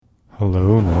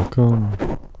Hello and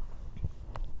welcome.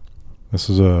 This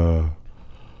is a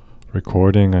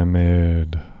recording I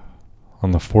made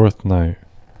on the fourth night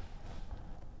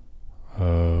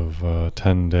of a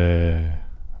 10-day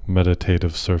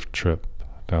meditative surf trip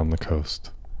down the coast.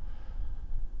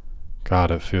 God,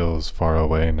 it feels far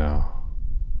away now.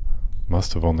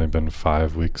 Must have only been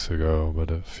 5 weeks ago,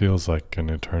 but it feels like an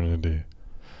eternity.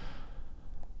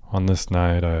 On this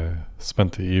night, I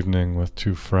spent the evening with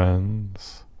 2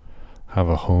 friends, have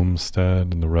a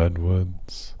homestead in the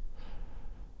redwoods,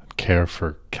 and care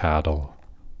for cattle,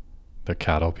 the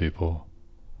cattle people.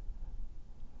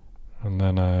 And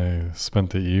then I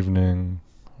spent the evening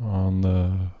on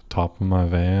the top of my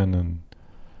van and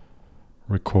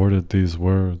recorded these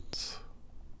words.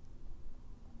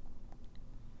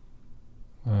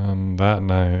 And that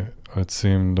night, it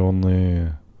seemed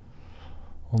only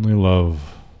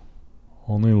love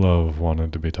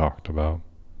wanted to be talked about.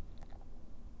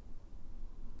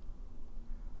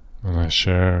 And I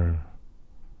share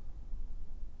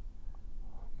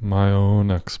my own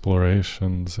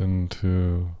explorations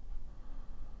into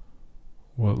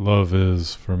what love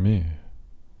is for me.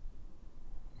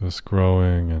 This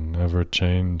growing and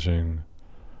ever-changing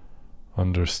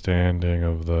understanding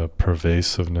of the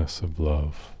pervasiveness of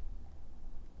love.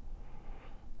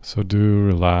 So do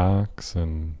relax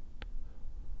and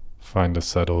find a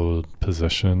settled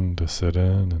position to sit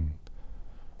in and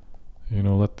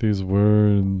let these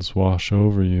words wash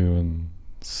over you and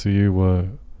see what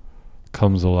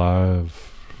comes alive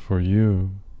for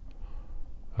you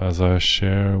as I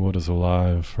share what is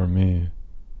alive for me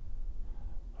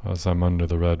as I'm under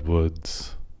the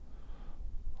redwoods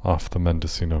off the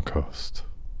Mendocino coast.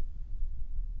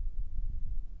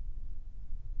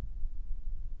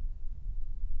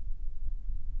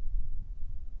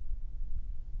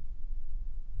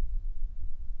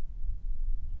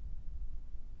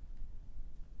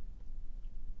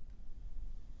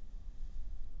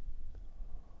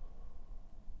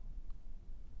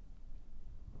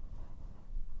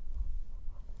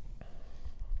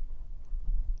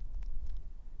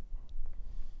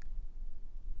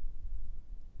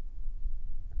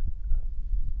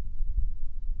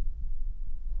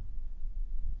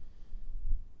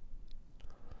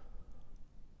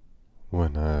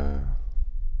 When I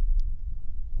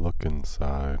look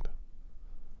inside,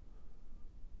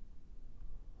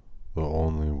 the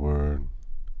only word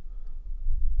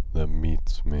that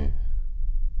meets me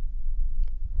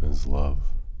is love.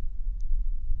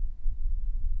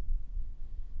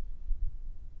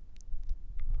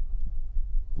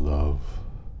 Love.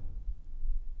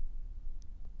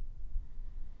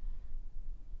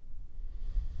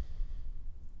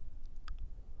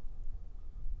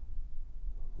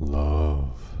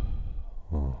 Love.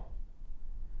 Oh.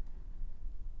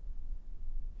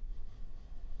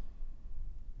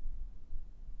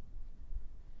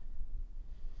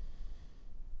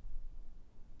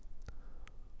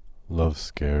 Love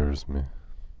scares me.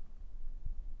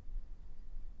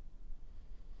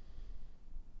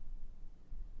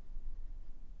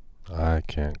 I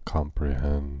can't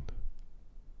comprehend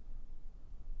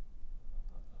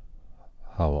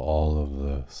how all of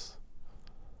this,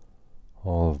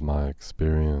 all of my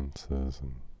experiences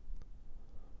and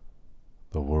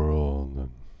the world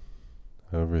and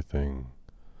everything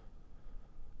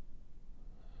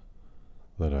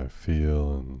that I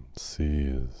feel and see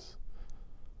is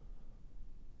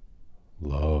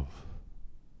love.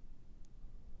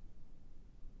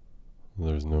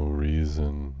 There's no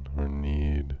reason or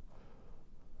need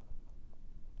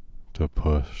to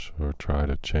push or try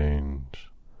to change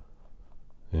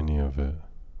any of it.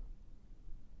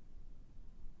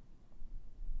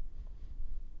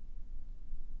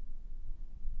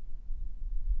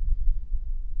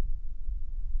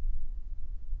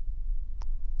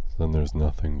 Then there's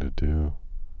nothing to do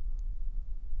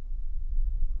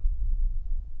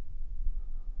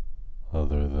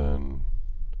other than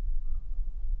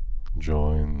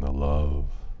join the love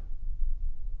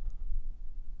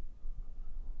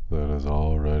that is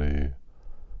already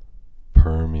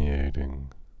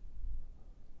permeating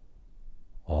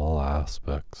all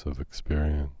aspects of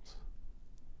experience.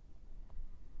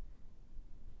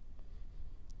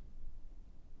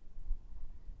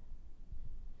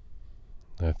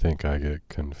 I think I get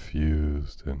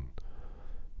confused and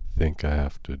think I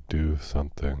have to do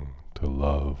something to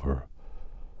love or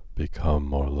become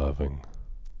more loving,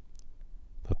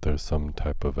 that there's some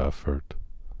type of effort.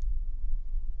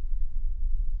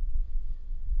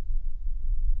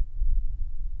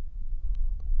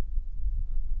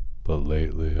 But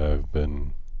lately I've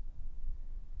been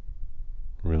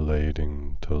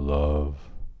relating to love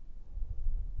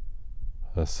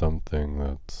as something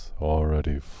that's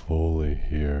already fully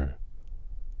here,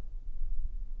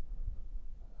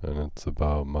 and it's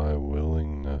about my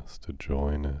willingness to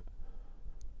join it.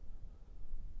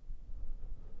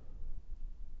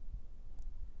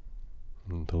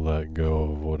 And to let go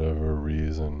of whatever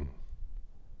reason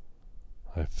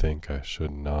I think I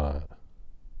should not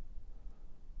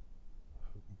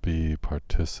be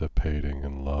participating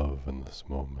in love in this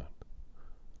moment.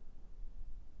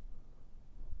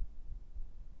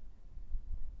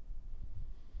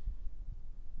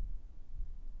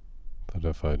 That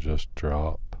if I just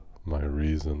drop my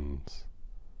reasons,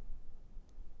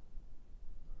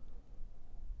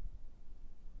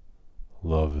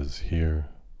 love is here.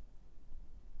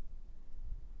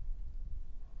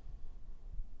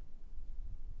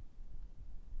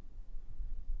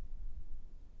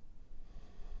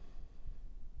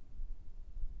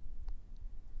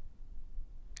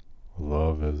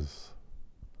 Love is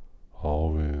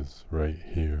always right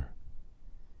here,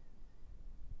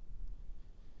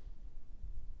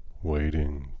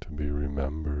 waiting to be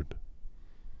remembered.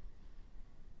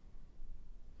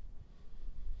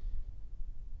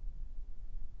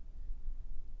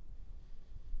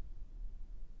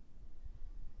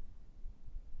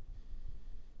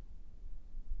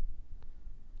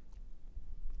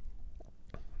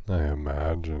 I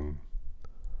imagine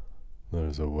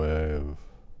there's a way of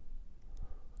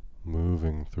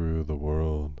moving through the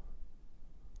world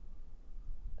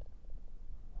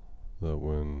that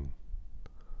when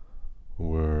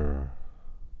we're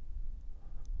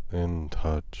in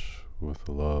touch with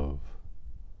love,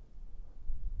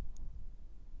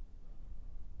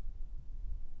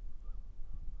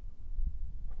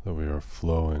 that we are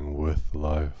flowing with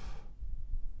life,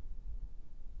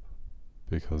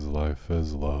 because life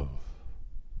is love.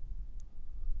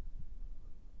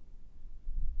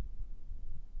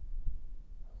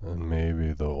 And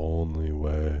maybe the only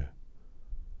way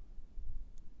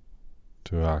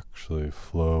to actually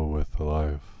flow with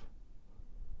life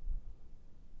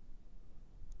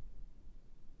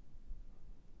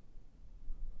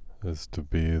is to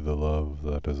be the love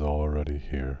that is already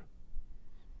here.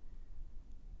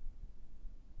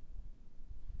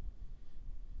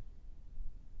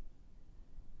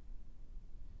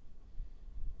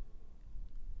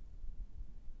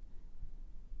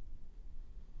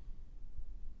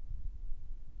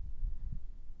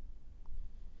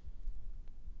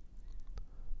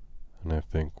 And I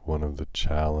think one of the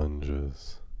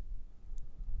challenges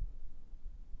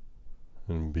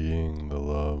in being the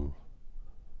love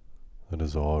that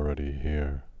is already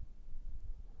here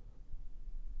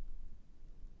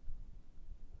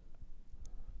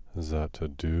is that to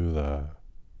do that,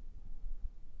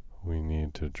 we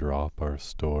need to drop our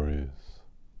stories,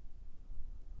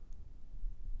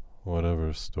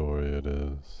 whatever story it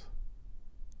is.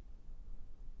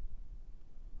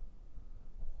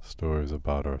 Stories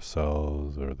about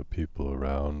ourselves or the people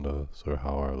around us or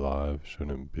how our lives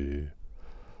shouldn't be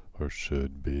or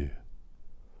should be.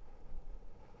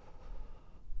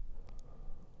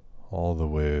 All the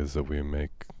ways that we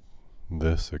make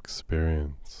this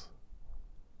experience,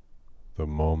 the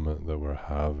moment that we're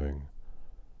having,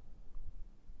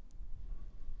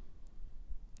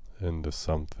 into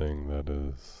something that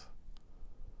is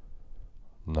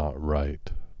not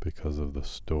right because of the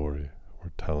story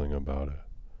we're telling about it.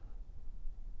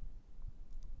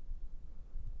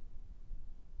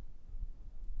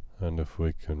 And if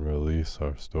we can release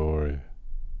our story,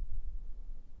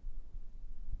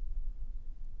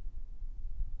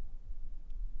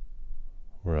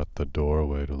 we're at the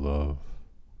doorway to love.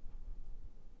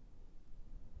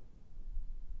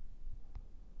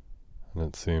 And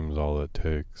it seems all it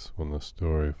takes when the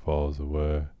story falls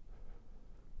away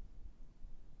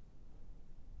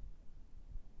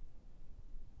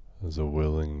is a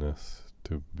willingness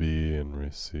to be and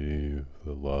receive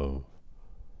the love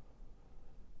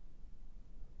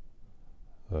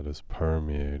that is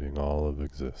permeating all of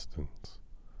existence.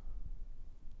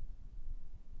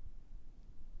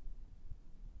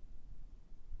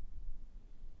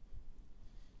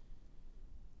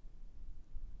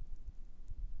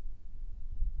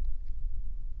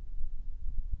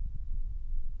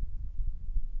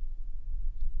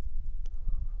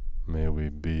 May we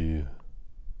be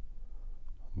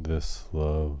this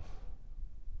love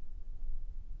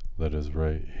that is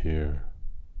right here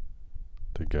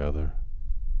together.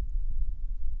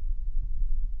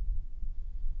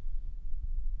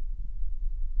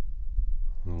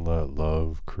 And let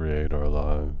love create our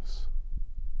lives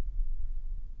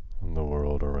and the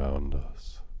world around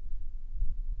us.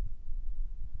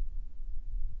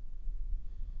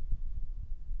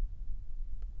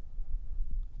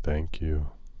 thank you.